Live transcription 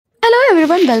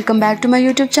everyone, welcome back to my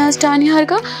YouTube channel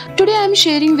Niharika. Today I am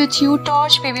sharing with you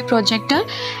Torch Baby Projector,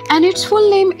 and its full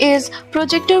name is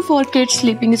Projector for Kids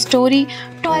Sleeping Story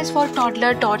Toys for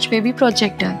Toddler Torch Baby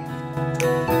Projector.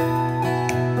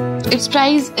 Its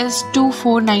price is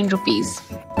 249 rupees.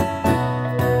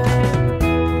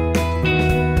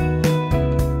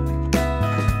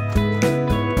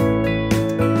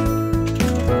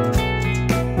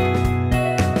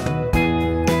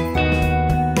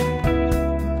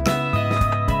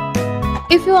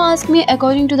 If you ask me,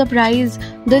 according to the price,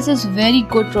 this is very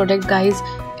good product, guys.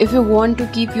 If you want to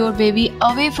keep your baby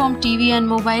away from TV and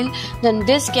mobile, then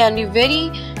this can be very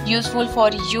useful for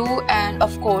you and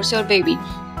of course your baby.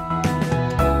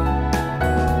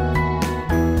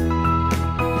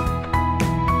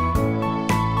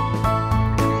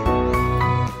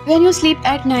 When you sleep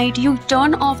at night, you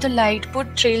turn off the light,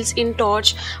 put trails in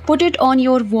torch, put it on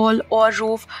your wall or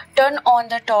roof, turn on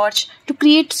the torch to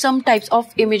create some types of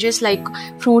images like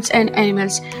fruits and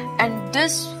animals. And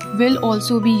this will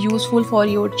also be useful for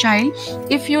your child.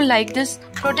 If you like this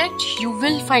product, you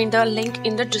will find the link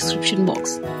in the description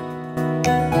box.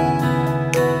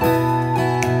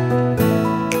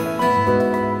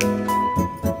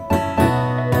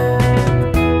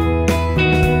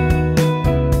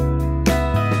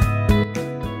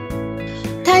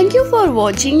 Thank you for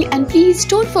watching, and please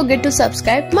don't forget to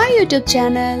subscribe my YouTube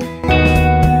channel.